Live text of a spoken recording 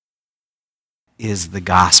is the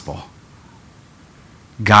gospel.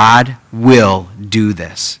 God will do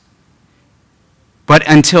this. But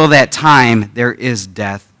until that time, there is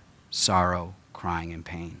death, sorrow, crying, and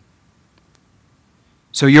pain.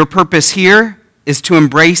 So your purpose here is to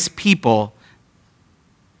embrace people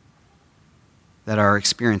that are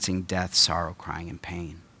experiencing death, sorrow, crying, and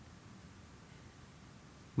pain.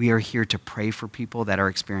 We are here to pray for people that are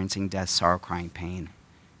experiencing death, sorrow, crying, pain.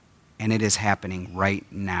 And it is happening right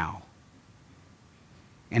now.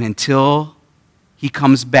 And until he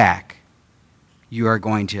comes back, you are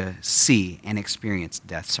going to see and experience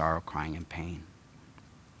death, sorrow, crying, and pain.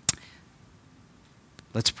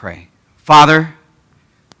 Let's pray. Father,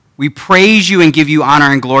 we praise you and give you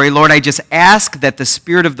honor and glory. Lord, I just ask that the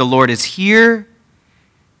Spirit of the Lord is here.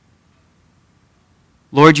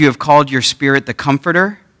 Lord, you have called your Spirit the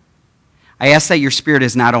Comforter. I ask that your Spirit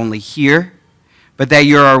is not only here, but that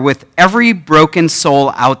you are with every broken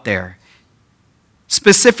soul out there,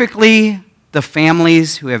 specifically the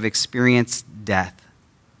families who have experienced death.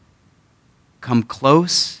 Come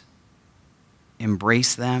close,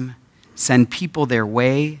 embrace them, send people their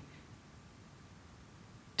way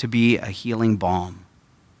to be a healing balm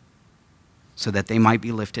so that they might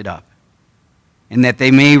be lifted up and that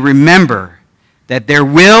they may remember that there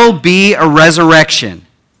will be a resurrection.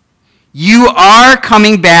 You are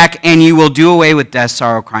coming back and you will do away with death,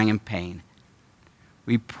 sorrow, crying, and pain.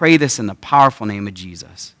 We pray this in the powerful name of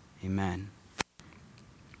Jesus. Amen.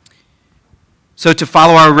 So to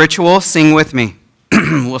follow our ritual, sing with me.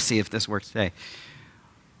 We'll see if this works today.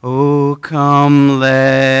 Oh, come,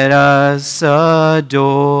 let us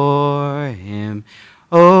adore him.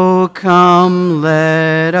 Oh, come,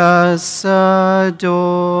 let us adore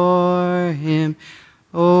him.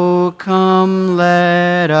 Oh, come,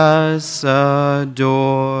 let us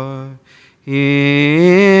adore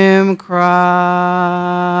him, Christ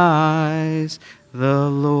the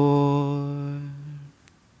Lord.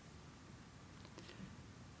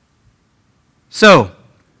 So,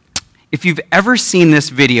 if you've ever seen this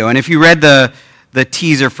video, and if you read the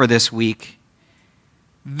teaser for this week,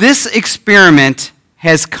 this experiment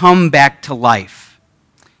has come back to life.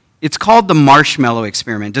 It's called the marshmallow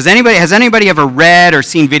experiment. Has anybody ever read or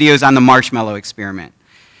seen videos on the marshmallow experiment?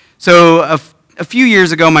 So a few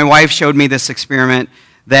years ago, my wife showed me this experiment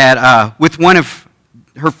that with one of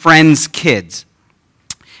her friend's kids.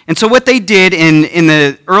 And so what they did in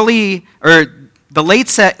the late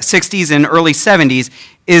 60s and early 70s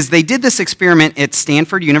is they did this experiment at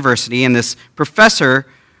Stanford University, and this professor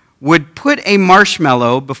would put a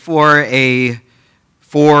marshmallow before a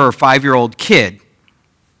 4 or 5-year-old kid.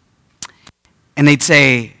 And they'd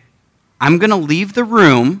say, I'm going to leave the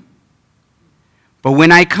room, but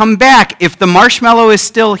when I come back, if the marshmallow is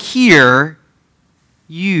still here,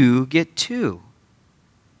 you get 2.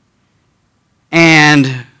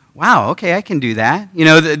 And, wow, okay, I can do that. You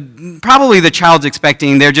know, probably the child's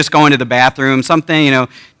expecting they're just going to the bathroom, something,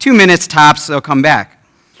 2 minutes tops, they'll come back.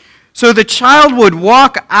 So the child would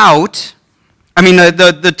walk out,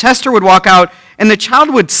 the tester would walk out, and the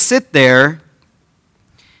child would sit there,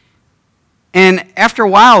 and after a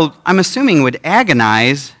while, I'm assuming would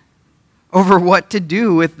agonize over what to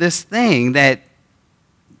do with this thing,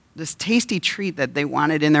 this tasty treat that they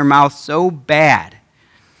wanted in their mouth so bad.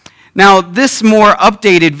 Now, this more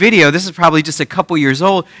updated video, this is probably just a couple years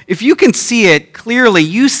old. If you can see it clearly,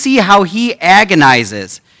 you see how he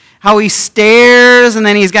agonizes, how he stares, and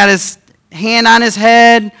then he's got his hand on his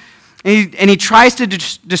head, and he tries to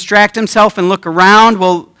distract himself and look around.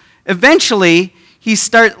 Well, eventually,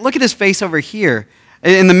 look at his face over here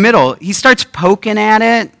in the middle. He starts poking at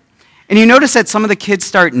it, and you notice that some of the kids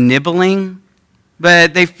start nibbling,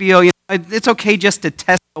 but they feel, it's okay just to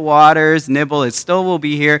test the waters, nibble, it still will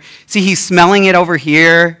be here. See, he's smelling it over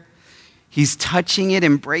here. He's touching it,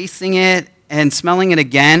 embracing it, and smelling it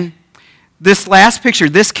again. This last picture,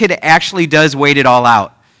 this kid actually does wait it all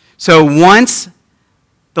out. So once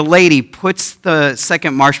the lady puts the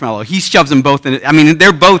second marshmallow, he shoves them both in it.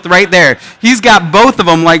 They're both right there. He's got both of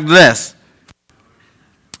them like this.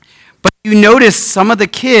 But you notice some of the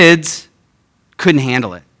kids couldn't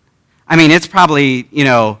handle it. It's probably,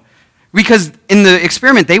 because in the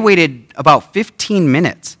experiment, they waited about 15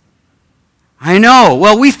 minutes. I know.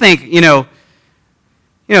 Well, we think,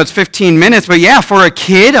 it's 15 minutes, but yeah, for a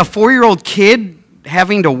kid, a 4-year-old kid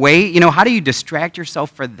having to wait, how do you distract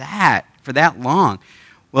yourself for that long?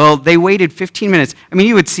 Well, they waited 15 minutes.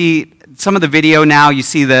 You would see some of the video now, you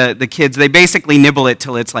see the kids, they basically nibble it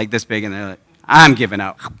till it's like this big, and they're like, I'm giving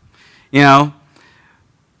up,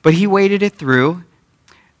 But he waited it through.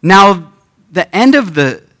 Now, the end of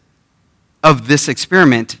this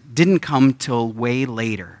experiment didn't come till way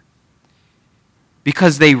later.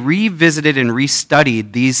 because they revisited and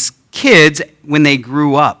restudied these kids when they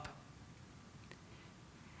grew up.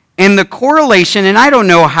 And the correlation, and I don't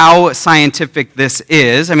know how scientific this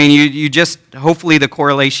is. I mean, you just, hopefully the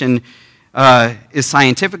correlation is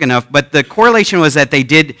scientific enough, but the correlation was that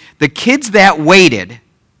the kids that waited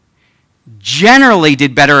generally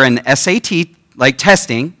did better in SAT, like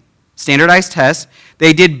testing, standardized tests.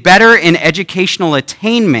 They did better in educational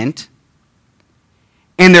attainment,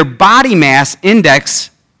 and their body mass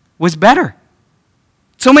index was better.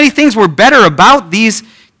 So many things were better about these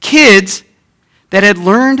kids that had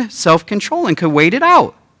learned self-control and could wait it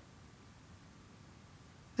out.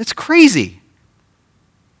 That's crazy.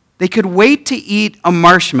 They could wait to eat a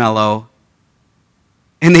marshmallow,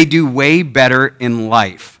 and they do way better in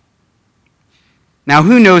life. Now,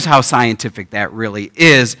 who knows how scientific that really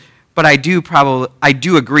is, but I do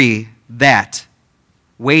agree that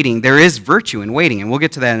waiting, there is virtue in waiting, and we'll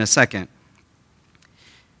get to that in a second.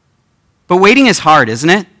 But waiting is hard, isn't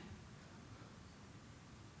it?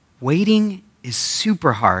 Waiting is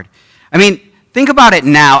super hard. I mean, think about it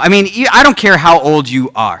now. I mean, I don't care how old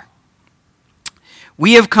you are.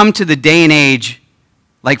 We have come to the day and age,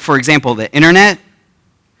 like, for example, the internet.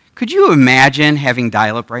 Could you imagine having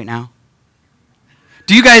dial-up right now?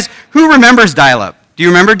 Do you guys, who remembers dial-up? Do you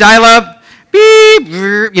remember dial-up? Beep,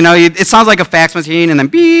 you know, it sounds like a fax machine, and then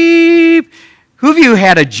beep. Who of you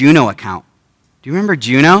had a Juno account? Do you remember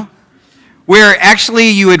Juno? Where actually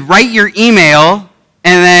you would write your email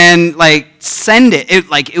and then, like, send it.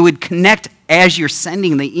 It would connect as you're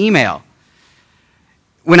sending the email.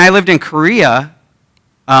 When I lived in Korea,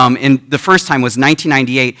 the first time was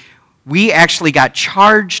 1998, we actually got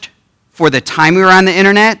charged for the time we were on the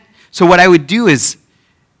internet. So what I would do is,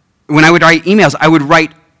 when I would write emails, I would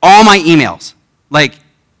write all my emails. Like,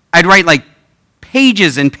 I'd write, like,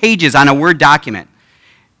 pages and pages on a Word document.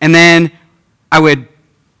 And then I would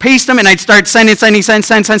paste them, and I'd start send, so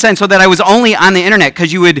that I was only on the internet,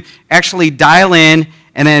 because you would actually dial in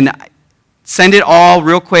and then send it all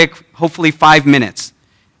real quick, hopefully 5 minutes.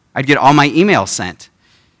 I'd get all my emails sent.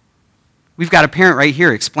 We've got a parent right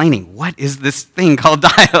here explaining, what is this thing called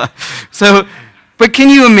dial-up? But can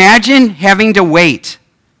you imagine having to wait?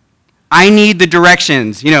 I need the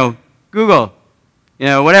directions, Google,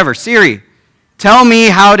 whatever, Siri, tell me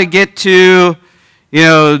how to get to,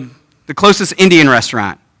 the closest Indian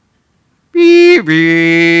restaurant. Beep,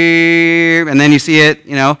 beep, and then you see it,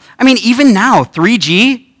 I mean, even now,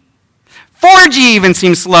 3G, 4G even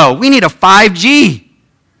seems slow. We need a 5G.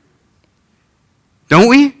 Don't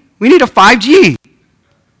we? We need a 5G.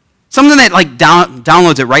 Something that, like,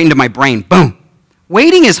 downloads it right into my brain. Boom.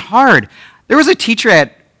 Waiting is hard. There was a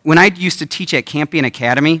teacher when I used to teach at Campion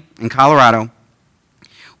Academy in Colorado,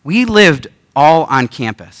 we lived all on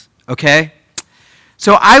campus, okay?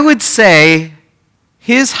 So I would say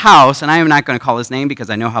his house, and I am not going to call his name because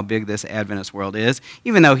I know how big this Adventist world is,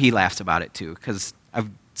 even though he laughs about it too, because I've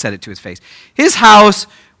said it to his face. His house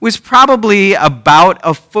was probably about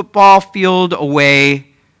a football field away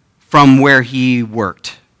from where he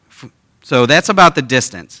worked. So that's about the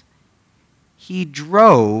distance. He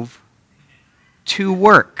drove to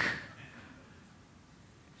work.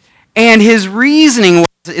 And his reasoning was,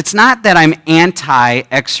 it's not that I'm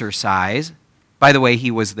anti-exercise. By the way, he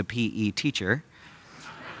was the PE teacher.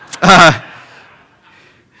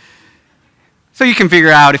 So you can figure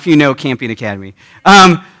out if you know Campion Academy.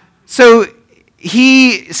 So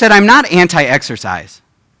he said, I'm not anti-exercise.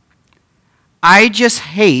 I just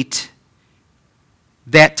hate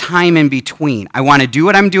that time in between. I want to do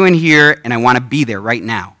what I'm doing here, and I want to be there right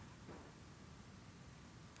now.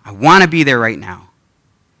 I want to be there right now.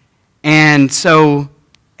 And so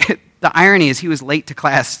the irony is he was late to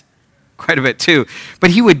class quite a bit too. But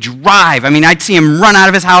he would drive. I mean, I'd see him run out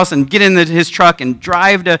of his house and get into his truck and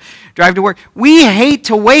drive to work. We hate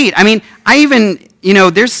to wait. I mean,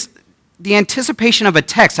 there's the anticipation of a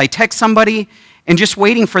text. I text somebody and just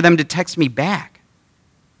waiting for them to text me back.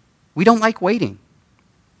 We don't like waiting.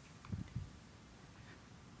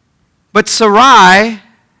 But Sarai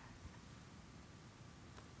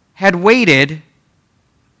had waited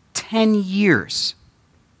 10 years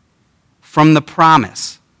from the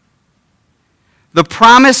promise. The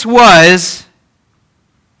promise was,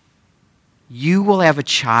 you will have a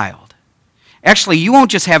child. Actually, you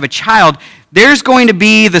won't just have a child. There's going to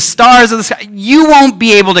be the stars of the sky. You won't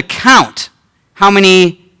be able to count how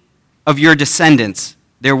many of your descendants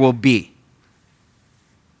there will be.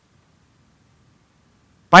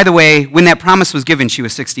 By the way, when that promise was given, she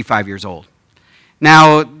was 65 years old.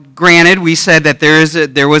 Now, granted, we said that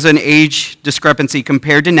there was an age discrepancy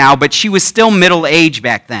compared to now, but she was still middle-aged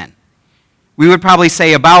back then. we would probably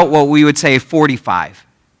say about what we would say 45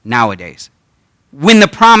 nowadays, when the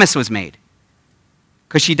promise was made.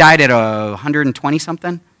 Because she died at 120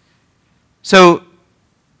 something. So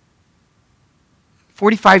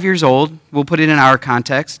 45 years old, we'll put it in our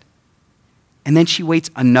context, and then she waits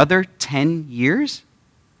another 10 years?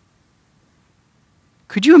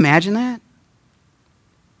 Could you imagine that?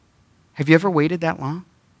 Have you ever waited that long?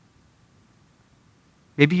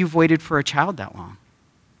 Maybe you've waited for a child that long.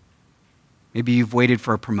 Maybe you've waited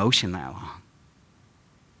for a promotion that long.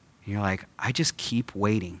 And you're like, I just keep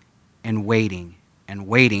waiting and waiting and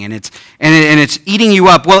waiting, and it's eating you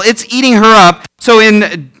up. Well, it's eating her up. So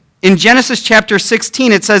in Genesis chapter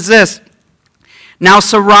 16, it says this, Now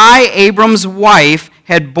Sarai, Abram's wife,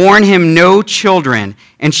 had borne him no children,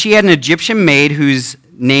 and she had an Egyptian maid whose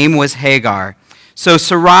name was Hagar. So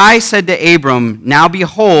Sarai said to Abram, Now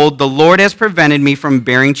behold, the Lord has prevented me from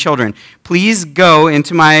bearing children. Please go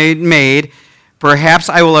into my maid. Perhaps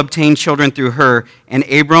I will obtain children through her. And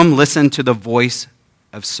Abram listened to the voice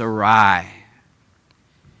of Sarai.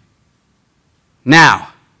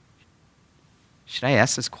 Now, should I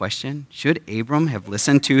ask this question? Should Abram have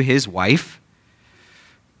listened to his wife?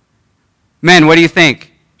 Men, what do you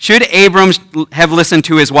think? Should Abram have listened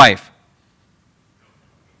to his wife?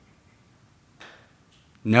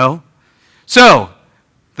 No? So,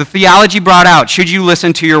 the theology brought out, should you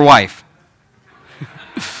listen to your wife?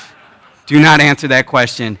 Do not answer that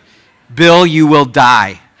question. Bill, you will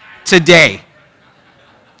die today.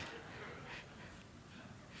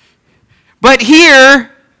 But here,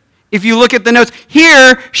 if you look at the notes,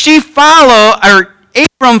 here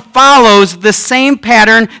Abram follows the same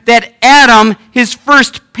pattern that Adam, his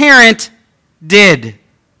first parent, did.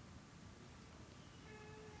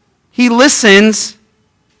 He listens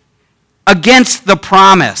against the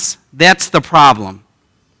promise. That's the problem.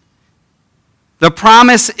 The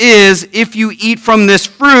promise is, if you eat from this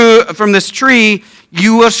fruit, from this tree,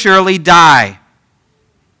 you will surely die.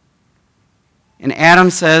 And Adam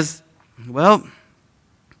says, well,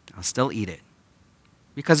 I'll still eat it.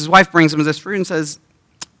 Because his wife brings him this fruit and says,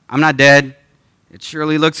 I'm not dead. It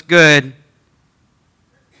surely looks good.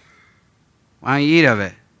 Why don't you eat of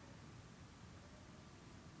it?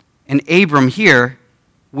 And Abram here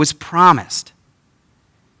was promised,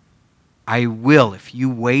 I will, if you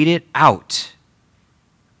wait it out,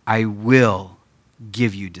 I will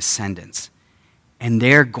give you descendants. And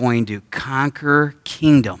they're going to conquer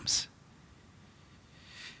kingdoms.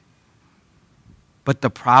 But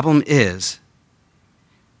the problem is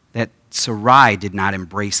that Sarai did not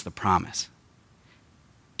embrace the promise.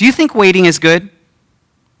 Do you think waiting is good?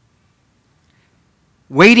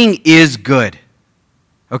 Waiting is good.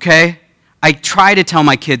 Okay? I try to tell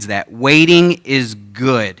my kids that. Waiting is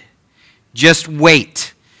good. Just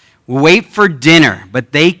wait. Wait for dinner,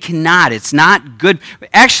 but they cannot. It's not good.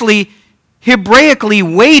 Actually, Hebraically,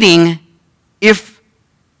 waiting, if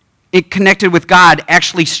it connected with God,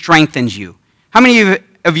 actually strengthens you. How many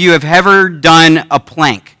of you have ever done a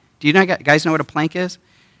plank? Do you guys know what a plank is?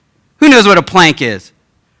 Who knows what a plank is?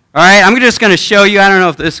 All right, I'm just going to show you. I don't know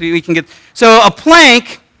if this we can get. So a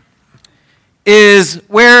plank is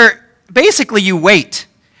where basically you wait.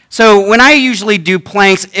 So when I usually do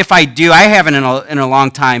planks, if I do, I haven't in a long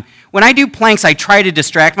time. When I do planks, I try to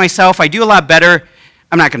distract myself. I do a lot better.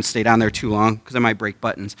 I'm not going to stay down there too long because I might break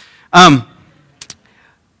buttons.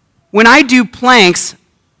 When I do planks,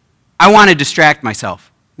 I want to distract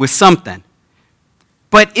myself with something.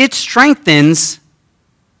 But it strengthens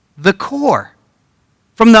the core.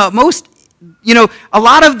 From the most, a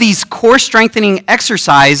lot of these core strengthening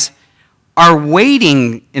exercises are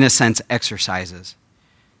waiting, in a sense, exercises.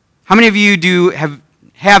 How many of you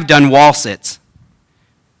have done wall sits?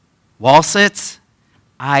 Wall sits?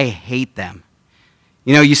 I hate them.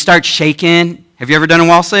 You start shaking. Have you ever done a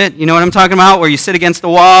wall sit? You know what I'm talking about? Where you sit against the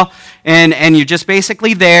wall and you're just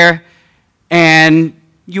basically there and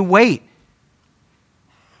you wait.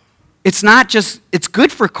 It's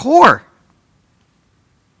good for core.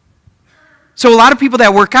 So a lot of people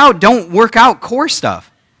that work out don't work out core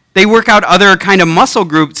stuff. They work out other kind of muscle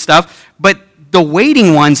group stuff, but the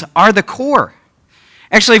waiting ones are the core.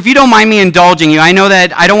 Actually, if you don't mind me indulging you, I know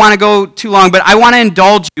that I don't want to go too long, but I want to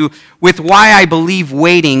indulge you with why I believe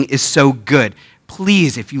waiting is so good.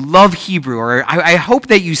 Please, if you love Hebrew, or I hope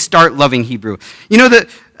that you start loving Hebrew.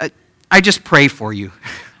 I just pray for you.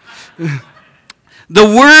 The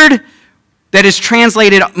word that is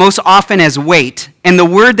translated most often as wait, and the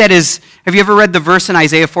word that is, have you ever read the verse in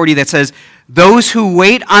Isaiah 40 that says, those who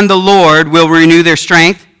wait on the Lord will renew their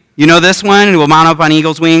strength? You know this one? And will mount up on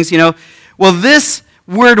eagle's wings, Well, this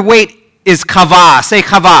word wait is kavah. Say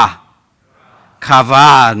kavah.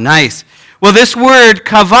 Kavah, nice. Well, this word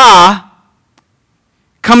kavah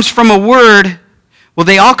comes from a word, well,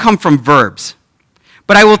 they all come from verbs.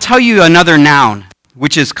 But I will tell you another noun,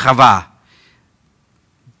 which is kavah.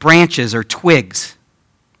 Branches or twigs.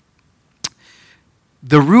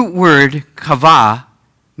 The root word kavah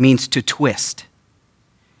means to twist.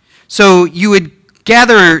 So you would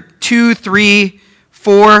gather 2, 3,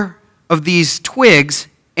 4 of these twigs,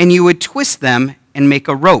 and you would twist them and make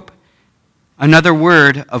a rope. Another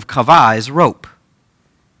word of kavah is rope.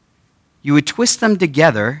 You would twist them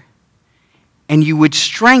together, and you would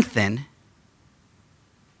strengthen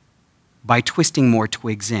by twisting more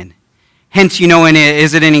twigs in. Hence,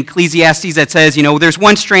 is it in Ecclesiastes that says, there's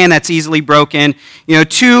one strand that's easily broken,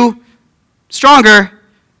 2 stronger,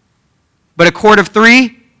 but a cord of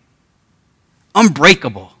 3,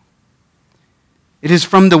 unbreakable. It is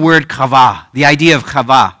from the word kavah, the idea of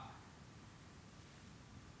kavah.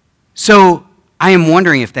 So I am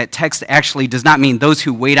wondering if that text actually does not mean those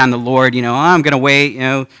who wait on the Lord, I'm going to wait,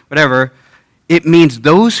 whatever. It means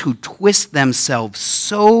those who twist themselves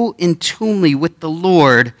so intimately with the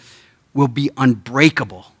Lord will be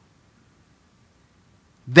unbreakable.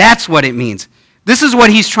 That's what it means. This is what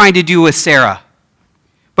he's trying to do with Sarah.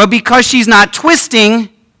 But because she's not twisting,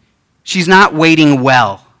 she's not waiting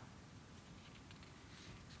well.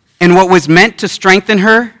 And what was meant to strengthen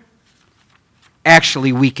her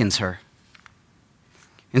actually weakens her.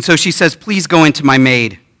 And so she says, please go into my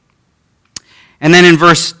maid. And then in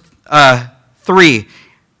verse 3,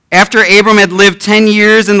 after Abram had lived 10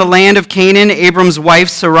 years in the land of Canaan, Abram's wife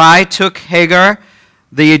Sarai took Hagar,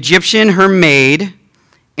 the Egyptian, her maid,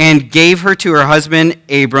 and gave her to her husband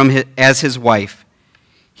Abram as his wife.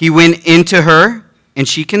 He went into her, and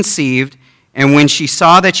she conceived, and when she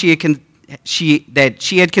saw that she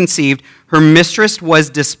had conceived, her mistress was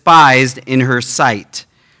despised in her sight.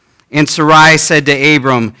 And Sarai said to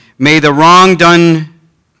Abram, may the wrong done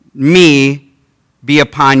me be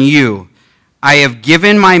upon you. I have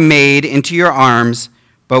given my maid into your arms,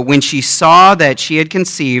 but when she saw that she had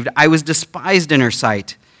conceived, I was despised in her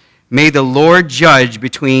sight. May the Lord judge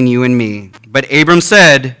between you and me. But Abram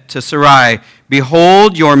said to Sarai,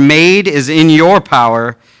 behold, your maid is in your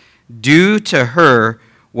power. Do to her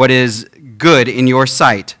what is good in your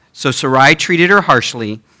sight. So Sarai treated her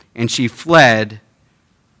harshly, and she fled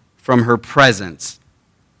from her presence.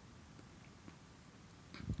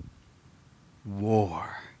 War.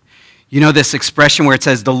 This expression where it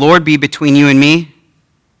says, the Lord be between you and me?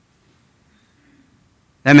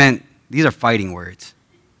 That meant these are fighting words.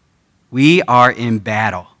 We are in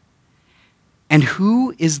battle. And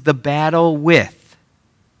who is the battle with?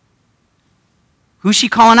 Who's she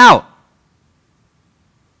calling out?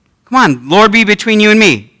 Come on, Lord be between you and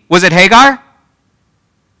me. Was it Hagar?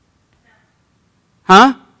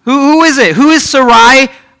 Huh? Who is it? Who is Sarai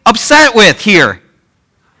upset with here?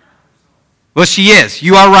 Well, she is.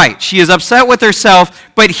 You are right. She is upset with herself,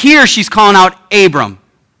 but here she's calling out Abram.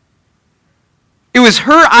 It was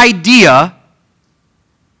her idea,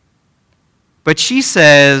 but she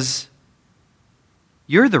says,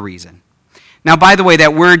 you're the reason. Now, by the way,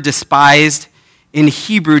 that word despised in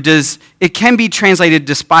Hebrew it can be translated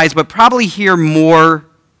despised, but probably here more,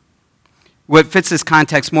 what fits this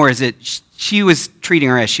context more is that she was treating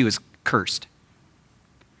her as she was cursed.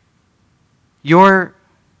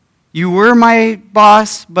 You were my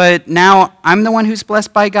boss, but now I'm the one who's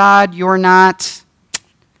blessed by God. You're not.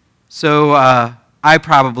 So I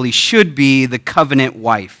probably should be the covenant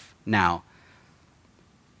wife now.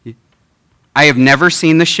 I have never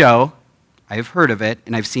seen the show. I have heard of it,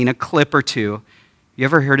 and I've seen a clip or two. You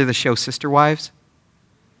ever heard of the show Sister Wives?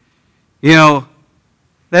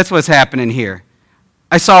 That's what's happening here.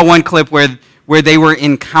 I saw one clip where they were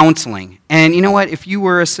in counseling. And you know what? If you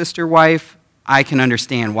were a sister wife, I can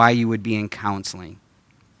understand why you would be in counseling.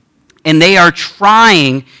 And they are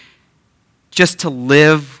trying just to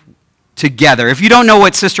live together. If you don't know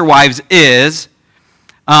what Sister Wives is,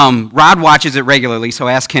 Rod watches it regularly, so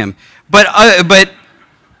ask him. But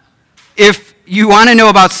if you want to know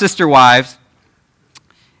about Sister Wives,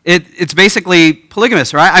 it's basically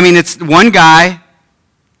polygamous, right? I mean, it's one guy,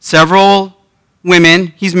 several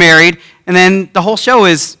women, he's married, and then the whole show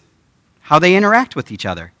is how they interact with each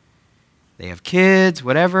other. They have kids,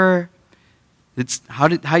 whatever. It's how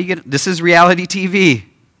you get. This is reality TV,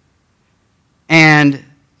 and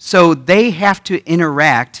so they have to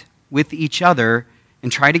interact with each other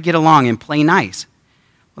and try to get along and play nice.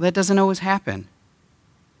 Well, that doesn't always happen.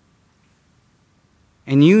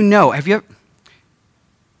 And you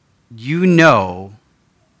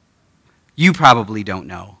probably don't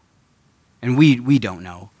know, and we don't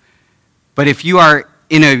know. But if you are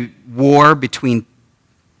in a war between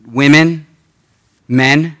women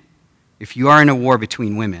Men, if you are in a war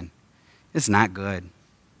between women, it's not good.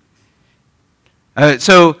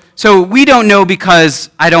 So we don't know, because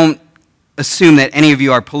I don't assume that any of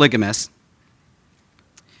you are polygamists.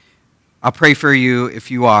 I'll pray for you if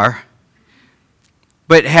you are.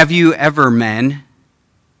 But have you ever, men,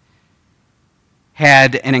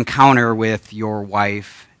 had an encounter with your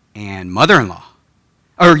wife and mother-in-law?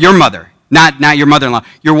 Or your mother, not your mother-in-law,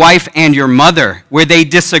 your wife and your mother, where they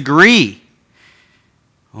disagree?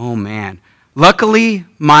 Oh, man. Luckily,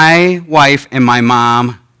 my wife and my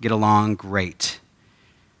mom get along great.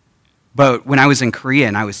 But when I was in Korea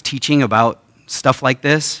and I was teaching about stuff like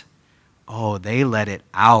this, oh, they let it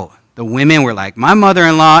out. The women were like, my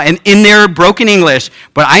mother-in-law, and in their broken English,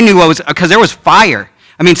 but I knew what was, because there was fire.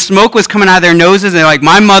 I mean, smoke was coming out of their noses, and they're like,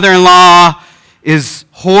 my mother-in-law is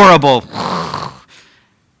horrible.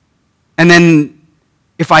 And then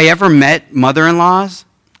if I ever met mother-in-laws,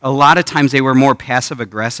 a lot of times they were more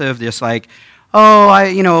passive-aggressive, just like,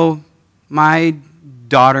 oh, my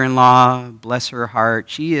daughter-in-law, bless her heart,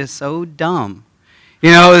 she is so dumb.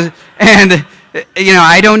 And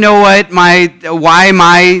I don't know why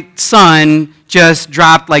my son just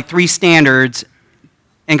dropped like 3 standards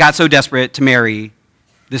and got so desperate to marry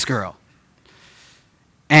this girl.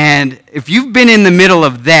 And if you've been in the middle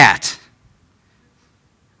of that,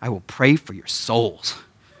 I will pray for your souls.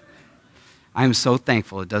 I'm so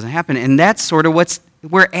thankful it doesn't happen. And that's sort of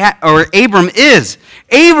where Abram is.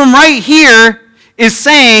 Abram right here is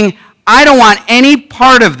saying, I don't want any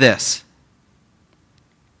part of this.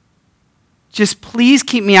 Just please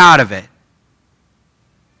keep me out of it.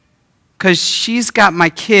 Because she's got my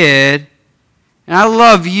kid, and I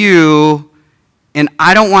love you, and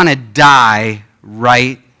I don't want to die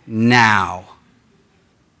right now.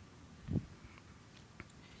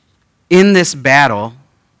 In this battle,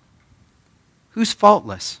 who's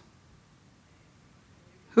faultless?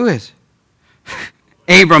 Who is?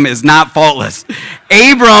 Abram is not faultless.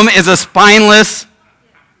 Abram is a spineless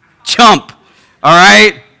chump, all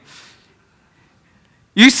right?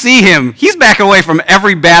 You see him. He's backing away from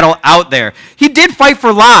every battle out there. He did fight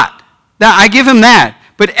for Lot. Now, I give him that.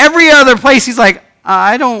 But every other place, he's like,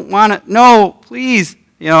 I don't want to. No, please.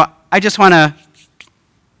 I just want to.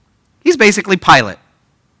 He's basically Pilate.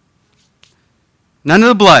 None of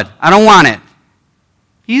the blood. I don't want it.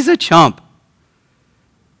 He's a chump.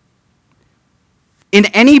 In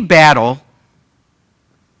any battle,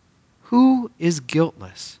 who is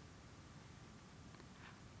guiltless?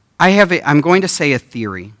 I'm going to say a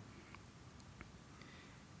theory,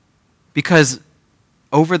 because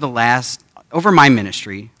over my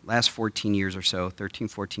ministry, last 14 years or so, 13,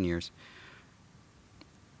 14 years,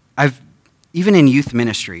 even in youth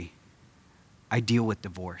ministry, I deal with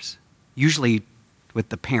divorce, usually with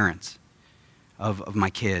the parents of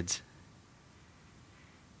my kids.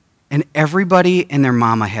 And everybody and their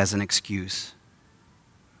mama has an excuse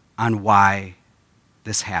on why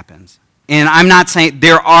this happens. And I'm not saying,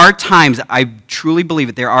 there are times, I truly believe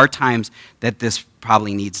it, there are times that this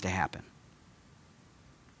probably needs to happen.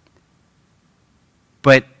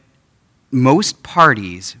 But most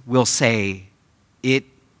parties will say, it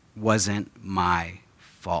wasn't my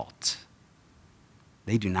fault.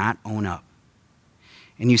 They do not own up.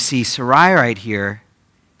 And you see, Sarai right here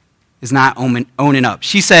is not owning up.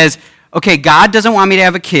 She says, okay, God doesn't want me to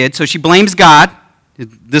have a kid, so she blames God.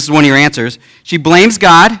 This is one of your answers. She blames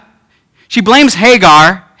God. She blames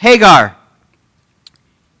Hagar. Hagar,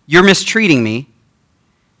 you're mistreating me.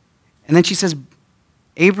 And then she says,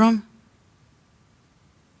 Abram,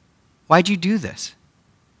 why'd you do this?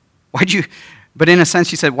 But in a sense,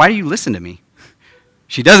 she said, why do you listen to me?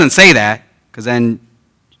 She doesn't say that, because then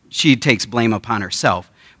she takes blame upon herself.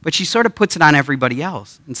 But she sort of puts it on everybody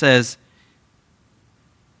else and says,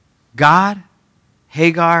 God,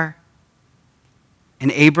 Hagar,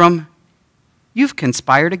 and Abram, you've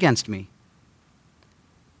conspired against me.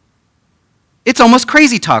 It's almost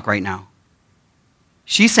crazy talk right now.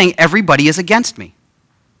 She's saying everybody is against me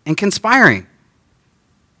and conspiring.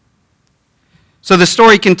 So the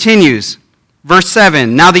story continues. Verse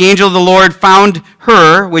 7, now the angel of the Lord found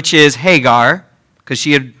her, which is Hagar, because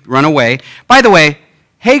she had run away. By the way,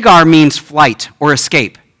 Hagar means flight or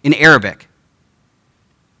escape in Arabic.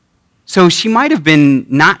 So she might have been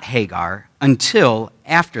not Hagar until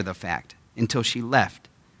after the fact, until she left.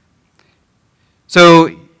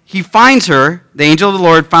 So he finds her, the angel of the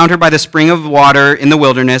Lord found her by the spring of water in the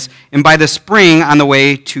wilderness, and by the spring on the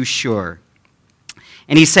way to Shur.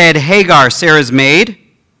 And he said, Hagar, Sarai's maid,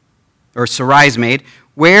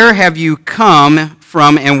 where have you come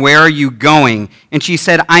from and where are you going? And she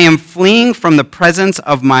said, I am fleeing from the presence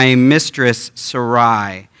of my mistress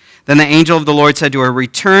Sarai. Then the angel of the Lord said to her,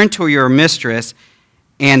 return to your mistress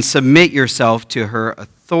and submit yourself to her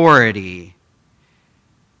authority.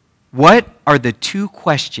 What are the two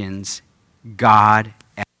questions God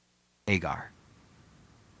asked Hagar?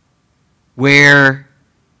 Where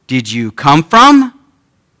did you come from?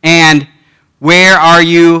 And where are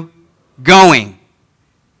you going?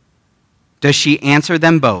 Does she answer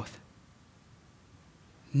them both?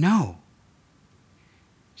 No.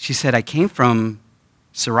 She said, I came from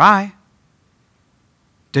Sarai.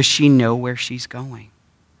 Does she know where she's going?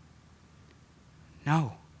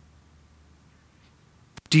 No.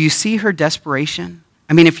 Do you see her desperation?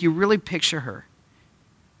 I mean, if you really picture her,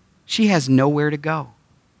 she has nowhere to go.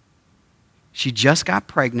 She just got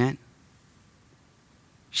pregnant.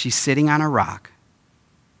 She's sitting on a rock.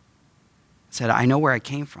 Said, I know where I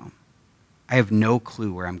came from. I have no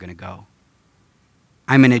clue where I'm going to go.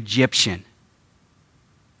 I'm an Egyptian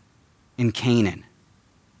in Canaan.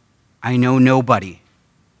 I know nobody.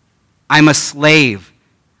 I'm a slave.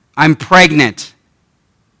 I'm pregnant.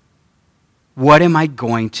 What am I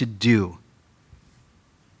going to do?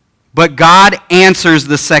 But God answers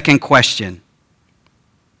the second question.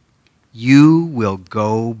 You will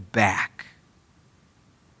go back.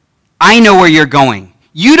 I know where you're going.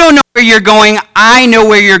 You don't know where you're going. I know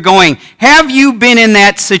where you're going. Have you been in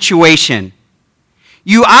that situation?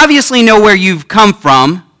 You obviously know where you've come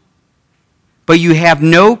from, but you have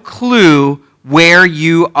no clue where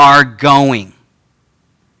you are going.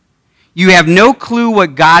 You have no clue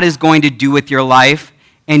what God is going to do with your life,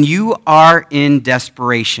 and you are in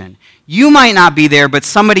desperation. You might not be there, but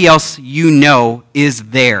somebody else you know is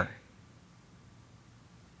there.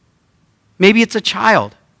 Maybe it's a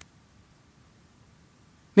child.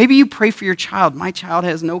 Maybe you pray for your child. My child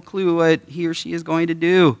has no clue what he or she is going to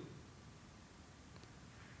do.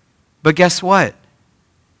 But guess what?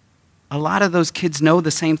 A lot of those kids know the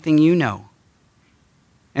same thing you know.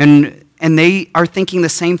 And they are thinking the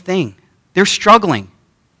same thing. They're struggling.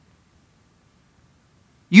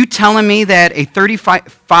 You telling me that a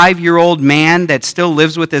 35-year-old man that still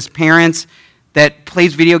lives with his parents, that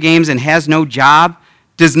plays video games and has no job,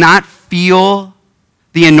 does not feel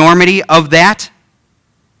the enormity of that?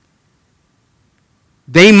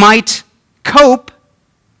 They might cope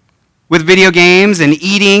with video games and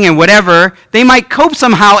eating and whatever. They might cope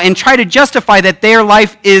somehow and try to justify that their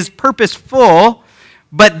life is purposeful,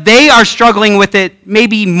 but they are struggling with it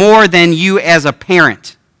maybe more than you as a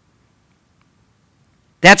parent.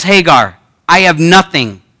 That's Hagar. I have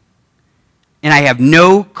nothing, and I have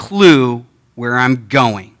no clue where I'm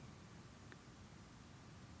going.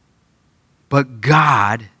 But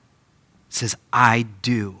God says, I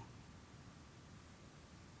do.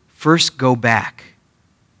 First, go back.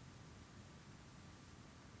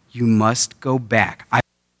 You must go back. I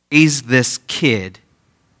raised this kid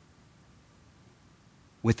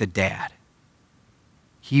with a dad.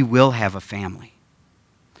 He will have a family.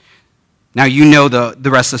 Now, you know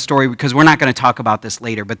the rest of the story because we're not going to talk about this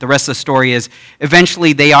later, but the rest of the story is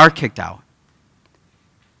eventually they are kicked out.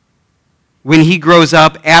 When he grows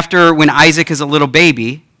up, when Isaac is a little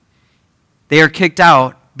baby, they are kicked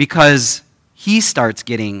out because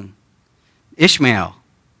Ishmael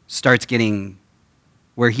starts getting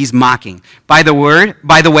where he's mocking. By the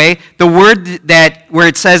way, the word that where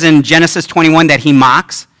it says in Genesis 21 that he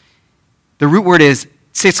mocks, the root word is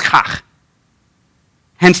tzitchach,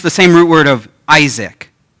 hence the same root word of Isaac.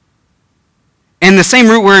 And the same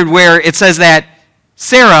root word where it says that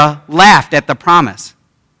Sarah laughed at the promise.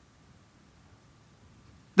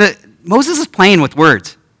 Moses is playing with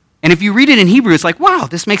words. And if you read it in Hebrew, it's like, wow,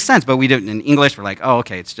 this makes sense. But we don't in English, we're like, oh,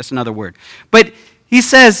 okay, it's just another word. But he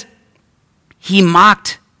says, he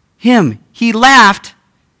mocked him. He laughed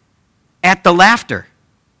at the laughter.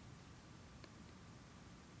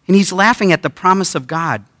 And he's laughing at the promise of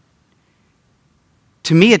God.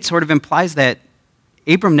 To me, it sort of implies that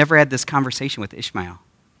Abram never had this conversation with Ishmael,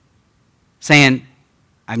 saying,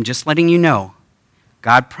 I'm just letting you know,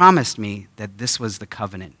 God promised me that this was the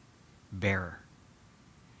covenant bearer.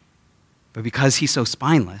 But because he's so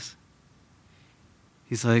spineless,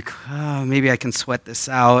 he's like, oh, maybe I can sweat this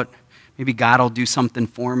out. Maybe God will do something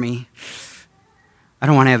for me. I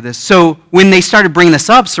don't want to have this. So when they started bringing this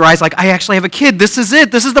up, Sarai's like, I actually have a kid. This is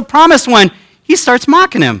it. This is the promised one. He starts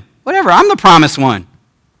mocking him. Whatever, I'm the promised one.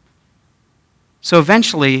 So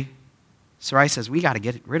eventually, Sarai says, we got to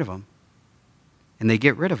get rid of him. And they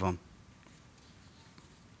get rid of him.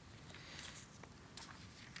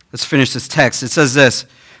 Let's finish this text. It says this,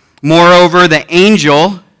 moreover, the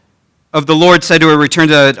angel of the Lord said to her, return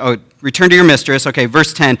to your mistress. Okay,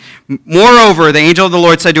 verse 10. Moreover, the angel of the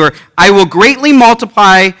Lord said to her, I will greatly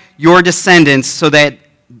multiply your descendants so that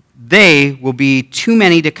they will be too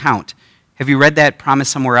many to count. Have you read that promise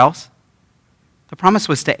somewhere else? The promise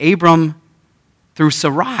was to Abram through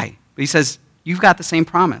Sarai. But he says, you've got the same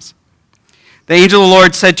promise. The angel of the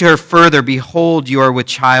Lord said to her further, behold, you are with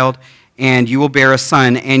child, and you will bear a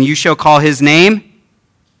son, and you shall call his name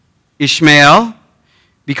Ishmael,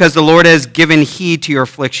 because the Lord has given heed to your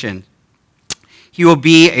affliction. He will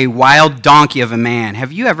be a wild donkey of a man.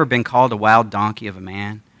 Have you ever been called a wild donkey of a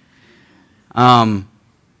man?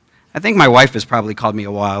 I think my wife has probably called me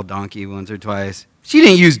a wild donkey once or twice. She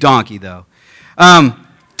didn't use donkey, though.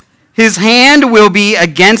 His hand will be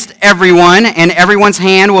against everyone, and everyone's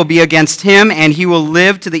hand will be against him, and he will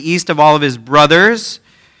live to the east of all of his brothers.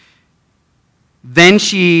 Then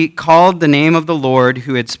she called the name of the Lord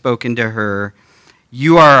who had spoken to her.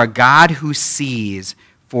 You are a God who sees.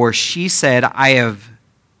 For she said, I have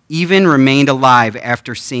even remained alive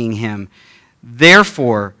after seeing him.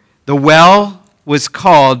 Therefore, the well was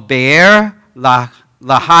called Be'er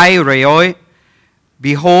Lahai Roi.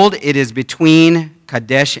 Behold, it is between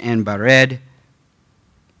Kadesh and Bered.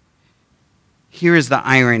 Here is the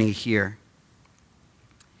irony here.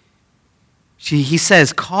 He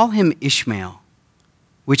says, call him Ishmael,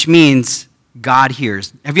 which means God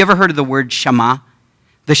hears. Have you ever heard of the word Shema?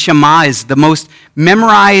 The Shema is the most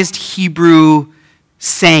memorized Hebrew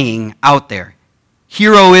saying out there.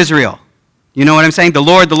 Hear, O Israel. You know what I'm saying? The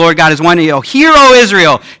Lord God is one. Hear, O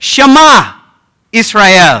Israel. Shema,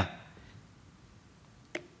 Israel.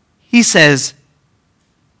 He says,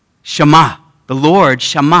 Shema, the Lord,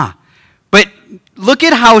 Shema. But look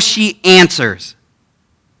at how she answers.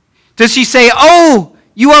 Does she say, oh,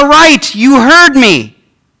 you are right, you heard me?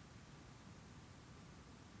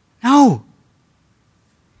 No.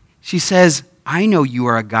 She says, I know you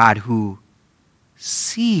are a God who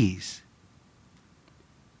sees.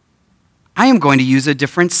 I am going to use a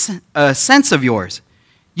different sense of yours.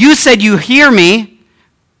 You said you hear me,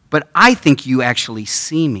 but I think you actually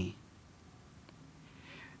see me.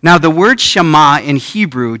 Now, the word Shema in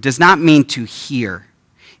Hebrew does not mean to hear.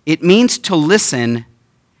 It means to listen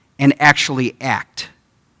and actually act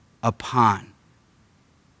upon.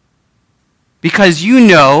 Because you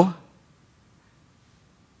know,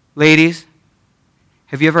 ladies,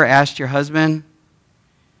 have you ever asked your husband,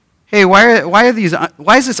 hey, why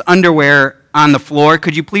is this underwear on the floor?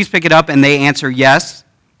 Could you please pick it up? And they answer yes.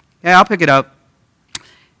 Yeah, I'll pick it up.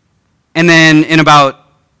 And then in about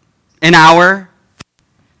an hour,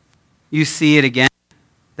 you see it again,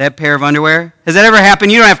 that pair of underwear. Has that ever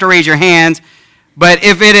happened? You don't have to raise your hands, but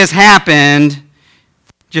if it has happened,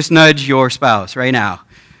 just nudge your spouse right now.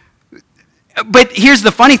 But here's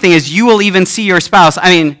the funny thing is you will even see your spouse. I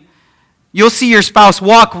mean, you'll see your spouse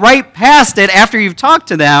walk right past it after you've talked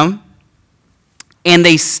to them, and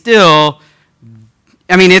they still,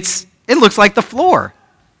 I mean, it looks like the floor.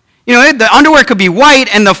 You know, the underwear could be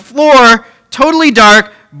white and the floor totally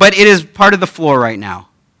dark, but it is part of the floor right now.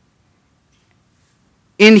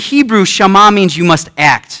 In Hebrew, Shema means you must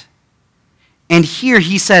act. And here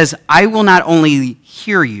he says, I will not only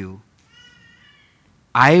hear you,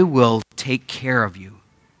 I will take care of you.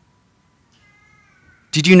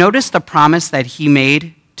 Did you notice the promise that he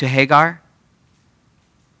made to Hagar?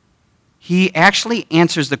 He actually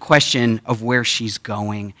answers the question of where she's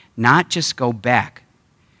going, not just go back,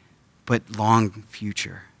 but long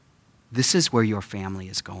future. This is where your family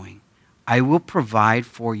is going. I will provide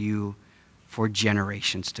for you for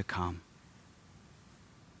generations to come.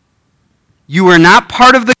 You were not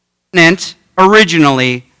part of the covenant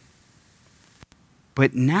originally,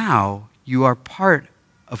 but now you are part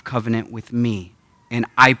of covenant with me. And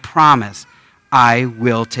I promise I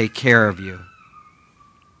will take care of you.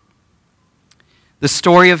 The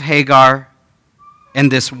story of Hagar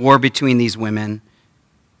and this war between these women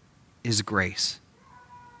is grace.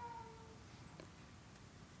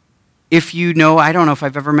 If you know, I don't know if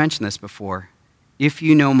I've ever mentioned this before, if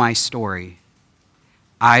you know my story,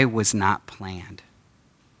 I was not planned.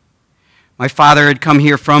 My father had come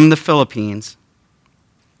here from the Philippines,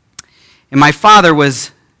 and my father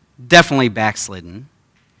was definitely backslidden.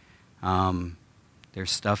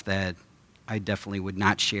 There's stuff that I definitely would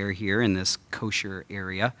not share here in this kosher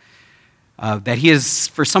area that he has,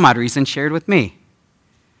 for some odd reason, shared with me.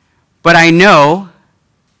 But I know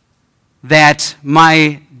that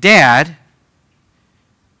my dad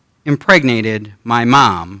impregnated my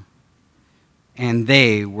mom, and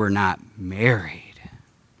they were not married.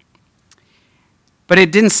 But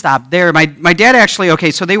it didn't stop there. My dad actually, okay,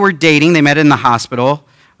 so they were dating. They met in the hospital.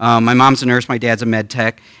 My mom's a nurse. My dad's a med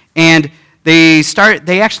tech. And they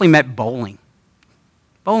actually met bowling.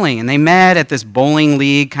 And they met at this bowling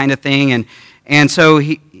league kind of thing. And so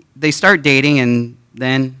they start dating, and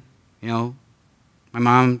then My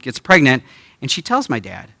mom gets pregnant, and she tells my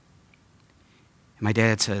dad. And my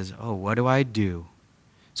dad says, oh, what do I do?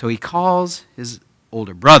 So he calls his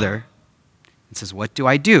older brother and says, what do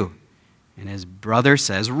I do? And his brother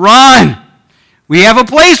says, run! We have a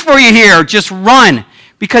place for you here. Just run.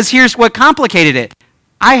 Because here's what complicated it.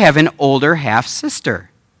 I have an older half-sister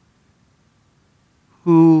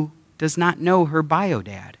who does not know her bio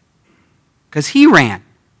dad because he ran.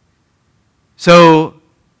 So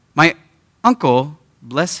my uncle,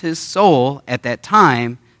 bless his soul, at that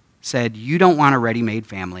time said, you don't want a ready-made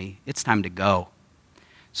family. It's time to go.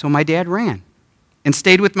 So my dad ran and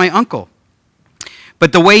stayed with my uncle.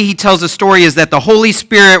 But the way he tells the story is that the Holy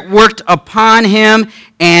Spirit worked upon him,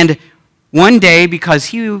 and one day, because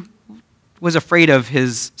he was afraid of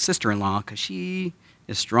his sister-in-law, because she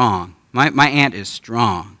is strong. My aunt is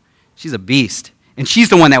strong. She's a beast. And she's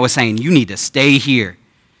the one that was saying, you need to stay here.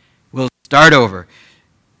 We'll start over.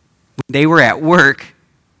 When they were at work,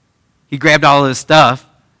 he grabbed all his stuff,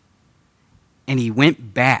 and he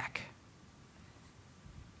went back.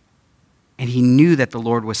 And he knew that the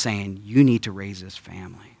Lord was saying, you need to raise this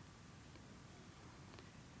family.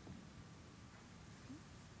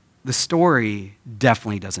 The story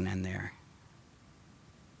definitely doesn't end there.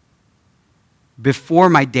 Before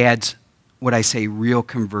my dad's, what I say, real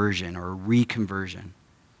conversion or reconversion,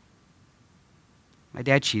 my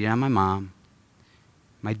dad cheated on my mom.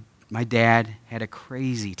 My dad had a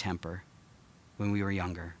crazy temper when we were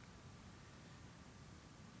younger.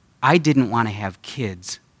 I didn't want to have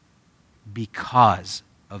kids because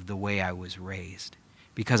of the way I was raised,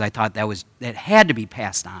 because I thought that had to be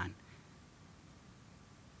passed on.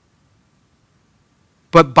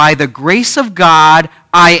 But by the grace of God,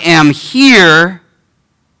 I am here.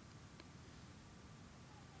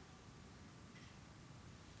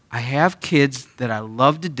 I have kids that I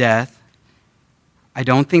love to death. I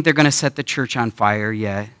don't think they're going to set the church on fire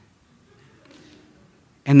yet.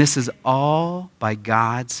 And this is all by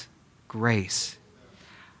God's grace.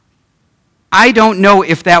 I don't know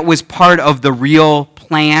if that was part of the real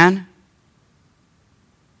plan,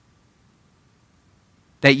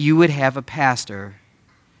 that you would have a pastor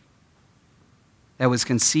that was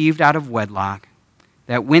conceived out of wedlock,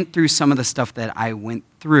 that went through some of the stuff that I went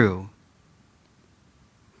through.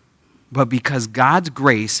 But because God's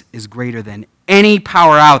grace is greater than any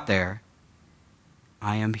power out there,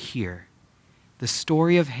 I am here. The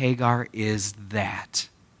story of Hagar is that.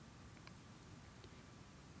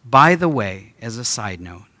 By the way, as a side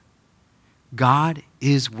note, God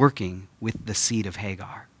is working with the seed of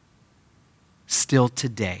Hagar still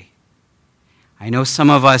today. I know some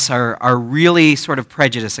of us are really sort of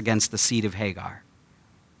prejudiced against the seed of Hagar.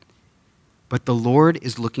 But the Lord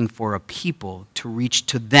is looking for a people to reach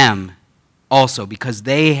to them also, because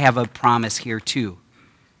they have a promise here too.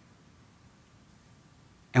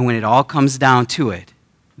 And when it all comes down to it,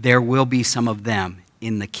 there will be some of them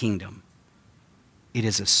in the kingdom. It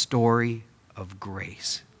is a story of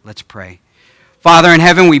grace. Let's pray. Father in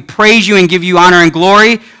heaven, we praise you and give you honor and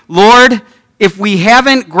glory. Lord, if we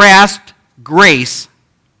haven't grasped grace,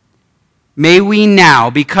 may we now,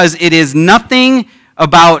 because it is nothing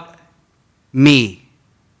about me,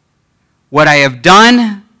 what I have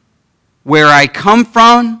done, where I come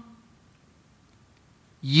from.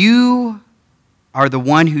 You are the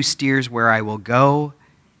one who steers where I will go,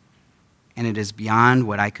 and it is beyond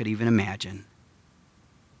what I could even imagine.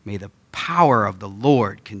 May the power of the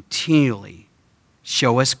Lord continually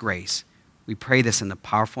show us grace. We pray this in the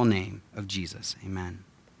powerful name of Jesus. Amen.